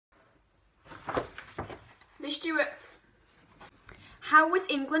Stuarts. How was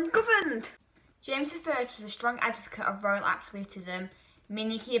England governed? James I was a strong advocate of royal absolutism,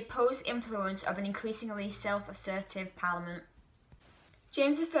 meaning he opposed the influence of an increasingly self-assertive parliament.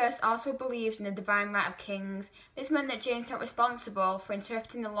 James I also believed in the divine right of kings. This meant that James felt responsible for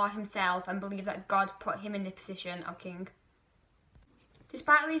interpreting the law himself and believed that God put him in the position of king.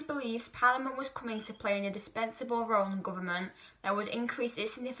 Despite these beliefs, Parliament was coming to play an indispensable role in government that would increase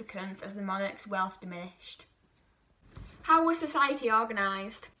its significance as the monarch's wealth diminished. How was society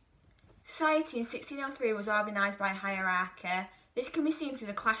organised? Society in 1603 was organised by a hierarchy. This can be seen through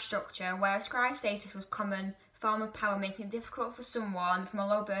the class structure, where a scribe status was a common form of power, making it difficult for someone from a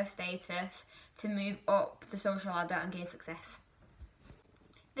low birth status to move up the social ladder and gain success.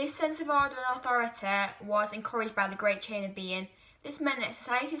 This sense of order and authority was encouraged by the Great Chain of Being. This meant that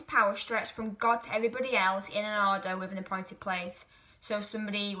society's power stretched from God to everybody else in an order with an appointed place, so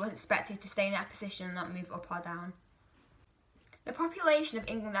somebody was expected to stay in that position and not move up or down. The population of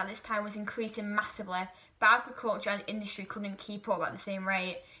England at this time was increasing massively, but agriculture and industry couldn't keep up at the same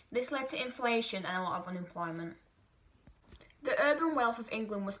rate. This led to inflation and a lot of unemployment. The urban wealth of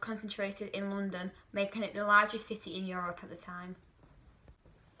England was concentrated in London, making it the largest city in Europe at the time.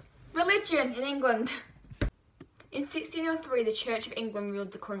 Religion in England. In 1603, the Church of England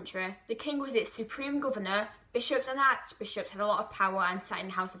ruled the country. The king was its supreme governor. Bishops and archbishops had a lot of power and sat in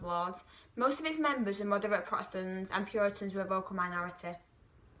the House of Lords. Most of its members were moderate Protestants and Puritans were a vocal minority.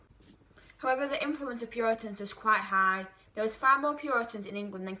 However, the influence of Puritans was quite high. There was far more Puritans in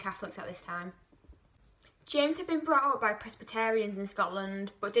England than Catholics at this time. James had been brought up by Presbyterians in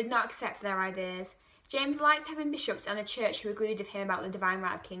Scotland, but did not accept their ideas. James liked having bishops and a church who agreed with him about the divine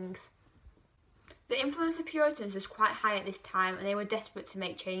right of kings. The influence of Puritans was quite high at this time and they were desperate to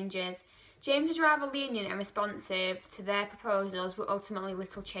make changes. James was rather lenient and responsive to their proposals, but ultimately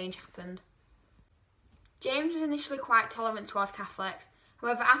little change happened. James was initially quite tolerant towards Catholics.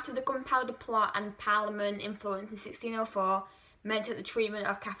 However, after the Gunpowder Plot and Parliament influence in 1604 meant that the treatment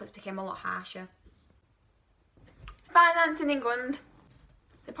of Catholics became a lot harsher. Finance in England.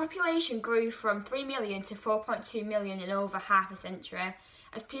 The population grew from 3 million to 4.2 million in over half a century.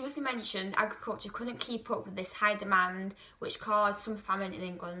 As previously mentioned, agriculture couldn't keep up with this high demand, which caused some famine in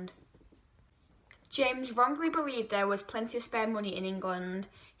England. James wrongly believed there was plenty of spare money in England.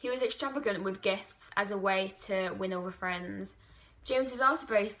 He was extravagant with gifts as a way to win over friends. James was also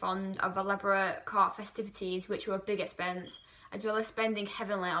very fond of elaborate court festivities, which were a big expense, as well as spending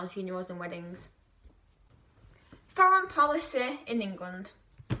heavily on funerals and weddings. Foreign policy in England.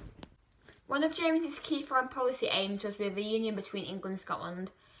 One of James's key foreign policy aims was with the union between England and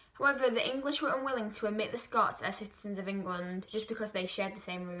Scotland. However, the English were unwilling to admit the Scots as citizens of England just because they shared the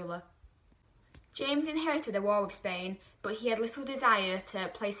same ruler. James inherited a war with Spain, but he had little desire to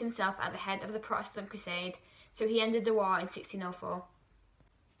place himself at the head of the Protestant crusade, so he ended the war in 1604.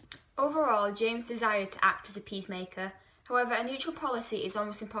 Overall, James desired to act as a peacemaker. However, a neutral policy is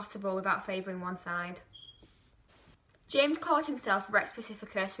almost impossible without favouring one side. James called himself Rex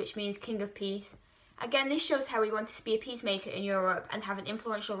Pacificus, which means King of Peace. Again, this shows how he wanted to be a peacemaker in Europe and have an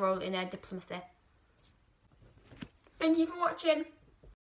influential role in their diplomacy. Thank you for watching.